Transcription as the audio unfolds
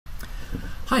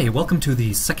Hi, welcome to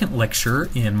the second lecture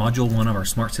in Module 1 of our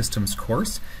Smart Systems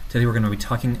course. Today we're going to be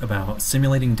talking about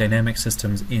simulating dynamic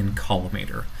systems in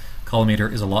Collimator.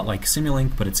 Collimator is a lot like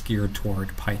Simulink, but it's geared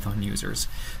toward Python users.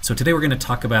 So today we're going to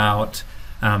talk about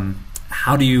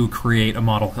how do you create a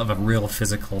model of a real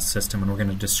physical system, and we're going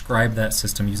to describe that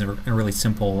system using a really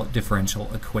simple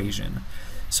differential equation.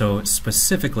 So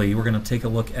specifically, we're going to take a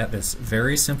look at this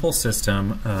very simple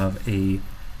system of a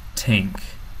tank.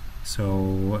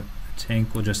 So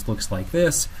tank will just looks like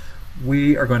this.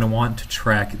 We are going to want to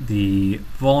track the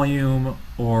volume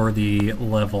or the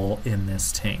level in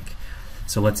this tank.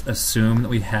 So let's assume that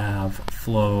we have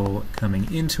flow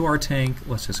coming into our tank.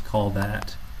 Let's just call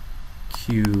that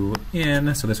Q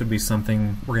in. So this would be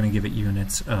something, we're going to give it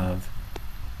units of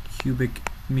cubic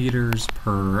meters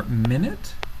per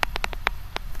minute.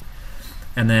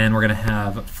 And then we're going to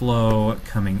have flow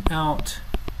coming out,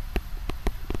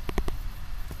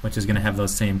 which is going to have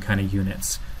those same kind of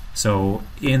units. So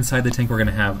inside the tank we're going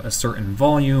to have a certain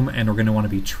volume, and we're going to want to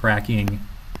be tracking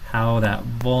how that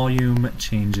volume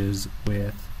changes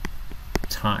with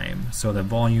time. So the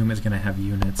volume is going to have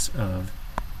units of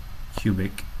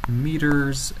cubic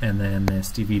meters, and then this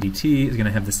dV/dt is going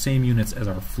to have the same units as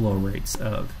our flow rates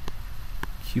of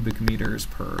cubic meters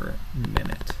per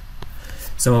minute.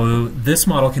 So this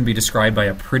model can be described by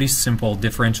a pretty simple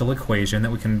differential equation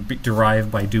that we can derive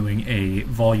by doing a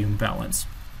volume balance.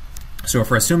 So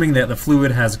if we're assuming that the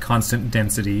fluid has constant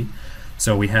density,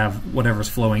 so we have whatever's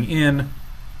flowing in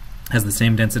has the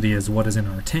same density as what is in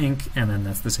our tank, and then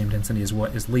that's the same density as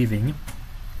what is leaving,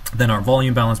 then our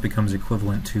volume balance becomes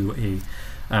equivalent to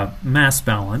a mass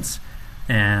balance,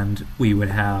 and we would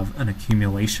have an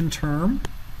accumulation term.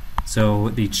 So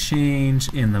the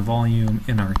change in the volume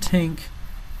in our tank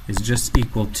is just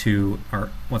equal to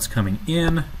what's coming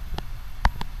in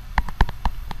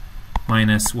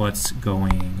minus what's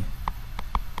going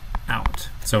out.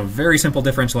 So a very simple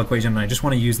differential equation, and I just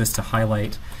want to use this to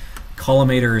highlight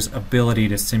Collimator's ability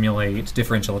to simulate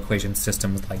differential equation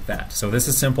systems like that. So this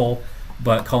is simple,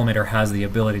 but Collimator has the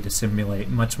ability to simulate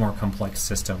much more complex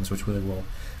systems, which we will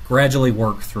gradually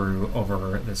work through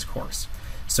over this course.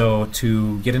 So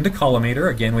to get into Collimator,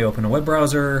 again, we open a web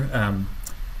browser,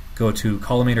 go to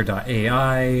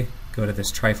collimator.ai, go to this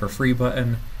try for free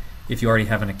button. If you already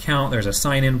have an account, there's a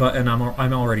sign in button.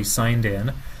 I'm already signed in.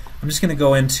 I'm just going to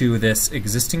go into this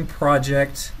existing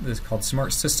project. This is called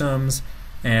Smart Systems,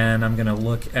 and I'm going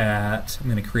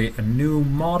to create a new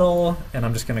model, and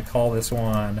I'm just going to call this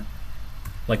one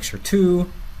Lecture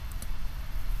 2.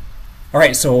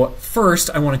 Alright, so first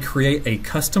I want to create a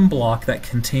custom block that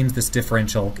contains this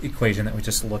differential equation that we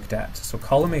just looked at. So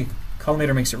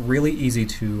Collimator makes it really easy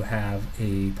to have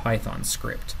a Python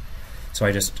script. So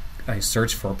I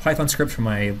search for a Python script from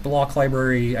my block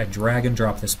library, I drag and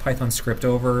drop this Python script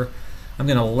over. I'm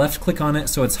going to left click on it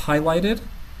so it's highlighted,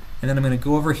 and then I'm going to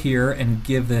go over here and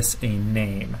give this a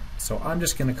name. So I'm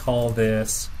just going to call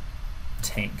this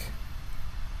tank.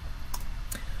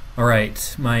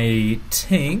 Alright, my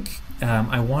tank,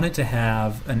 I want it to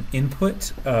have an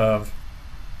input of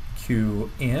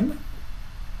Q in,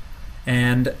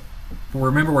 and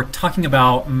remember we're talking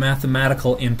about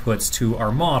mathematical inputs to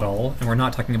our model, and we're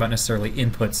not talking about necessarily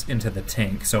inputs into the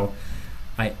tank. So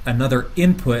another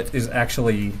input is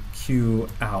actually Q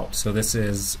out. So this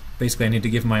is basically I need to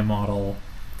give my model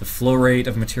the flow rate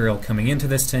of material coming into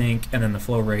this tank and then the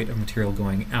flow rate of material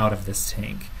going out of this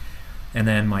tank. And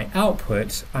then my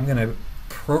output, I'm going to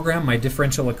program my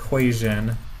differential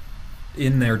equation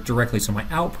in there directly. So my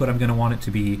output, I'm going to want it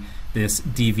to be this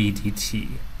dV/dt.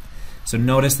 So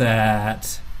notice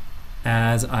that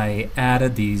as I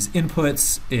added these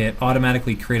inputs, it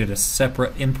automatically created a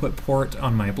separate input port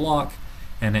on my block,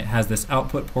 and it has this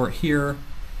output port here.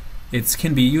 It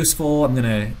can be useful. I'm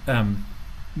going to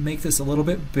make this a little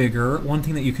bit bigger. One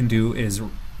thing that you can do is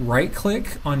right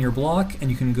click on your block,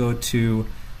 and you can go to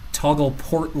toggle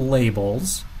port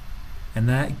labels, and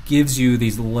that gives you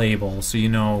these labels so you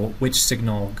know which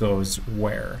signal goes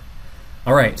where.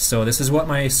 Alright, so this is what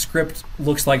my script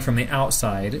looks like from the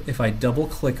outside. If I double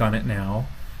click on it now,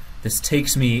 this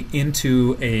takes me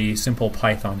into a simple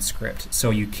Python script.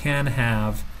 So you can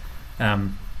have,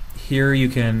 here you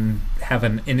can have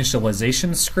an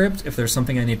initialization script if there's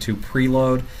something I need to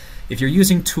preload. If you're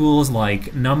using tools like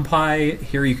NumPy,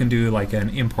 here you can do like an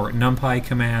import NumPy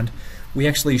command. We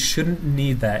actually shouldn't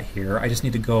need that here. I just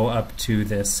need to go up to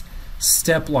this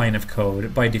step line of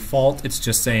code. By default, it's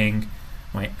just saying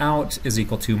my out is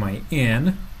equal to my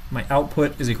in, my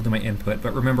output is equal to my input.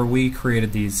 But remember, we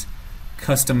created these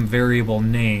custom variable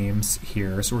names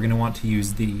here, so we're going to want to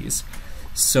use these.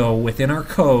 So within our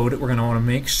code, we're going to want to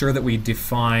make sure that we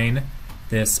define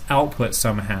this output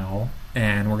somehow,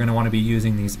 and we're going to want to be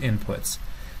using these inputs.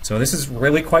 So this is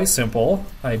really quite simple.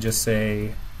 I just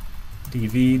say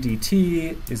dv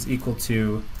dt is equal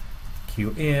to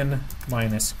q in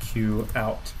minus q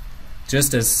out.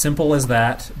 Just as simple as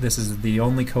that. This is the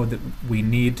only code that we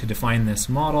need to define this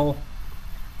model.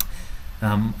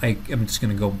 I'm just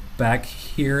going to go back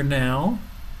here now,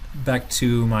 back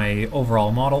to my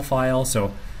overall model file.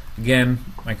 So again,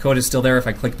 my code is still there if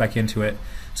I click back into it.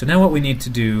 So now what we need to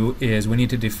do is we need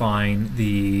to define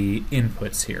the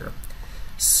inputs here.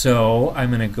 So I'm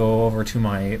going to go over to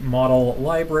my model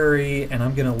library and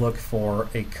I'm going to look for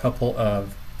a couple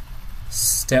of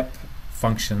step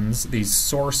functions, these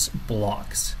source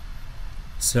blocks.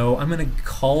 So I'm going to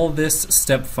call this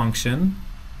step function.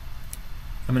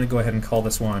 I'm going to go ahead and call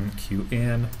this one q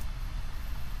in,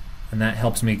 and that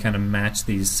helps me kind of match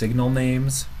these signal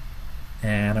names.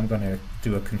 And I'm going to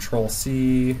do a Control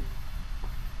C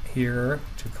here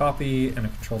to copy and a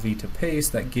Control V to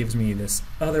paste. That gives me this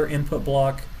other input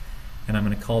block, and I'm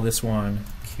going to call this one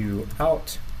q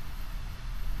out.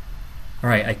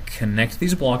 Alright, I connect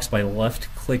these blocks by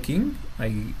left clicking.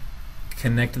 I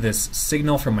connect this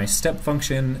signal from my step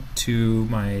function to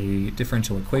my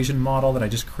differential equation model that I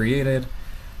just created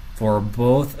for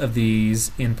both of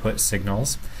these input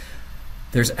signals.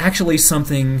 There's actually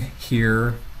something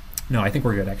here. No, I think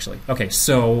we're good actually. Okay,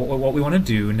 so what we want to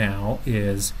do now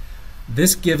is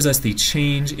this gives us the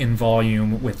change in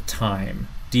volume with time,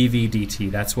 dv dt.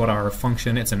 That's what our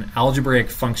function, it's an algebraic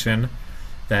function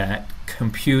that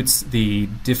computes the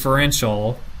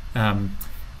differential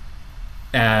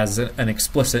as an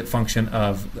explicit function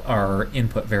of our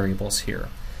input variables here.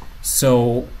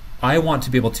 So I want to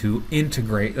be able to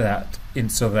integrate that in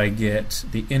so that I get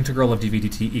the integral of dv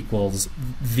dt equals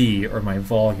v, or my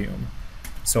volume.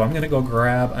 So I'm going to go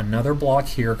grab another block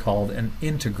here called an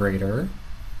integrator,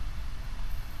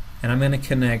 and I'm going to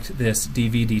connect this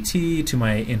dv dt to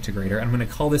my integrator. I'm going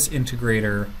to call this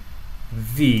integrator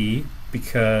v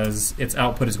because its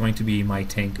output is going to be my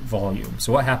tank volume.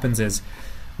 So what happens is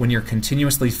when you're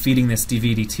continuously feeding this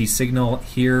dv dt signal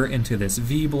here into this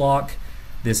v block,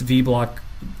 this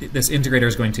integrator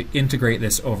is going to integrate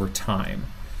this over time.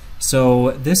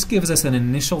 So this gives us an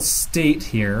initial state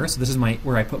here. So this is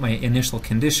where I put my initial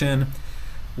condition.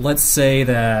 Let's say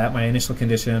that my initial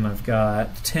condition, I've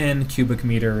got 10 cubic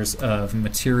meters of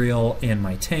material in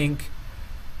my tank,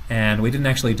 and we didn't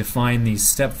actually define these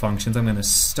step functions. I'm going to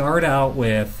start out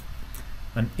with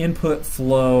an input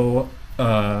flow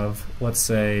of, let's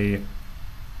say,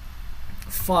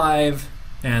 5,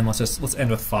 and let's end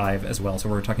with 5 as well. So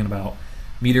we're talking about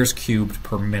meters cubed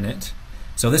per minute.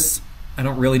 So this, I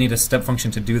don't really need a step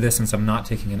function to do this since I'm not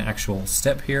taking an actual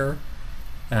step here.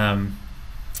 And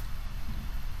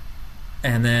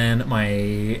then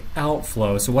my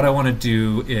outflow. So what I want to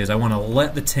do is I want to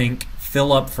let the tank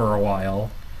fill up for a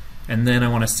while, and then I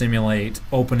want to simulate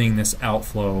opening this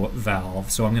outflow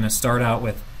valve. So I'm going to start out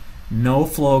with no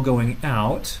flow going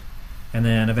out, and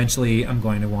then eventually I'm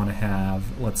going to want to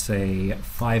have, let's say,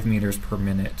 5 meters per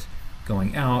minute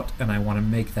going out, and I want to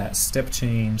make that step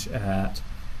change at,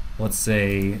 let's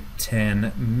say,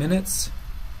 10 minutes.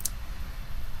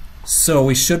 So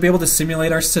we should be able to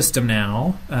simulate our system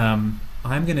now.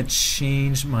 I'm going to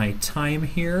change my time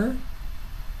here.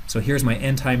 So here's my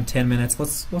end time, 10 minutes.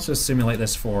 Let's just simulate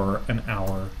this for an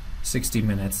hour, 60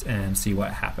 minutes, and see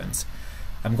what happens.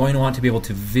 I'm going to want to be able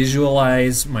to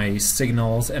visualize my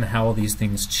signals and how these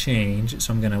things change.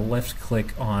 So I'm going to left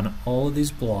click on all of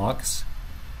these blocks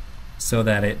so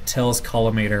that it tells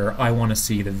Collimator I want to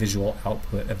see the visual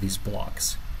output of these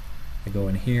blocks. I go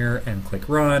in here and click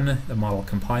run. The model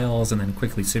compiles and then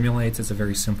quickly simulates. It's a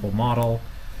very simple model.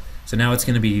 So now it's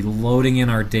going to be loading in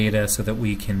our data so that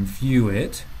we can view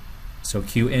it. So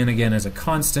q in again is a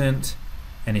constant,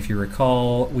 and if you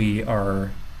recall,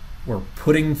 we're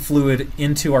putting fluid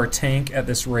into our tank at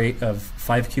this rate of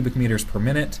 5 cubic meters per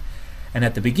minute, and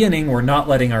at the beginning we're not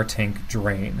letting our tank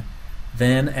drain.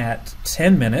 Then at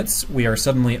 10 minutes we are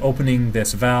suddenly opening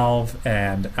this valve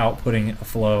and outputting a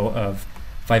flow of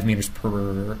 5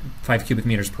 cubic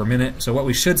meters per minute. So what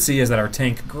we should see is that our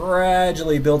tank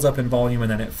gradually builds up in volume and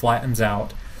then it flattens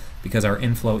out because our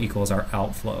inflow equals our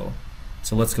outflow.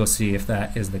 So let's go see if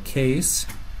that is the case.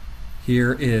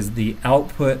 Here is the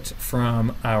output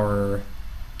from our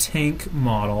tank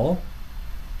model.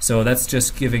 So that's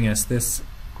just giving us this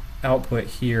output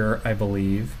here, I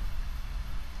believe,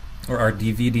 or our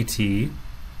dv dt.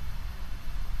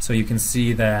 So you can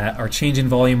see that our change in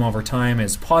volume over time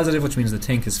is positive, which means the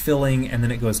tank is filling, and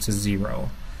then it goes to 0.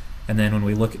 And then when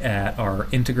we look at our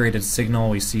integrated signal,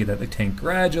 we see that the tank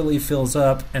gradually fills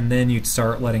up, and then you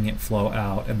start letting it flow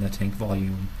out and the tank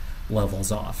volume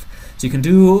levels off. So you can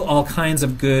do all kinds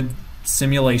of good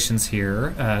simulations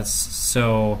here.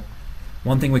 So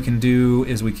one thing we can do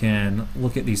is we can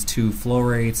look at these two flow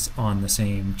rates on the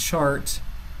same chart.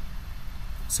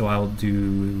 So I'll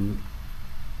do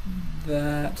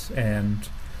that, and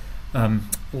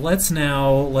let's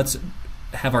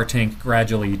have our tank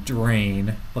gradually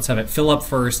drain. Let's have it fill up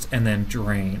first and then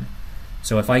drain.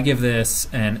 So if I give this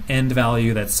an end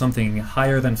value that's something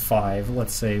higher than 5,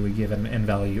 let's say we give it an end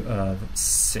value of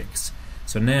 6.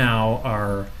 So now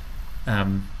our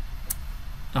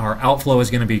outflow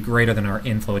is going to be greater than our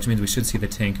inflow, which means we should see the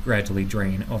tank gradually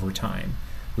drain over time.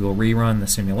 We will rerun the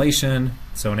simulation.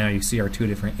 So now you see our two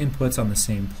different inputs on the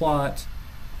same plot.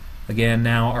 Again,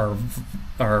 now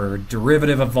our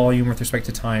derivative of volume with respect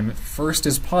to time first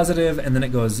is positive, and then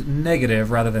it goes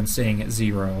negative rather than staying at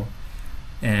 0.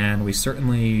 And we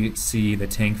certainly see the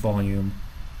tank volume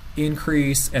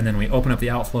increase, and then we open up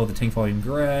the outflow, the tank volume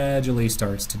gradually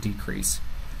starts to decrease.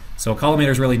 So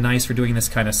Collimator is really nice for doing this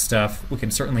kind of stuff. We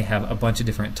can certainly have a bunch of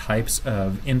different types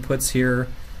of inputs here,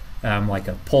 like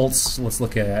a pulse. Let's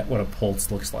look at what a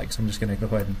pulse looks like. So I'm just going to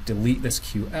go ahead and delete this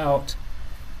cue out.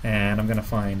 And I'm going to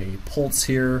find a pulse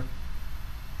here.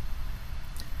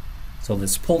 So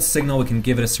this pulse signal, we can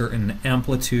give it a certain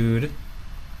amplitude.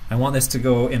 I want this to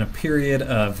go in a period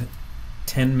of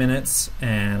 10 minutes,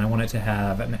 and I want it to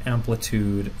have an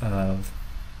amplitude of,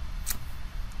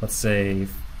 let's say,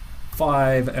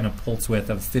 5 and a pulse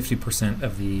width of 50%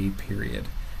 of the period.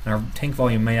 And our tank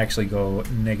volume may actually go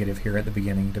negative here at the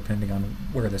beginning, depending on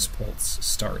where this pulse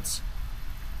starts.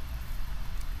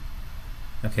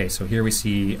 Okay, so here we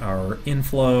see our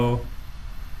inflow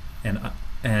and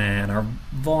our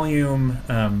volume.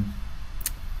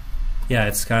 Yeah,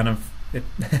 it's kind of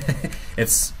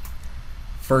it's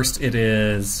first it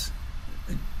is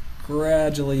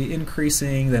gradually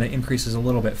increasing, then it increases a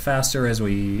little bit faster as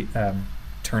we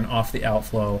turn off the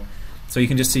outflow. So you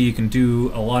can just see you can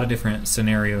do a lot of different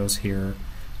scenarios here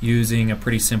using a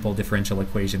pretty simple differential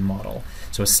equation model.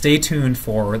 So stay tuned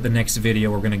for the next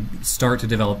video. We're going to start to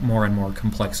develop more and more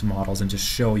complex models and just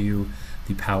show you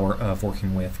the power of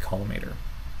working with Collimator.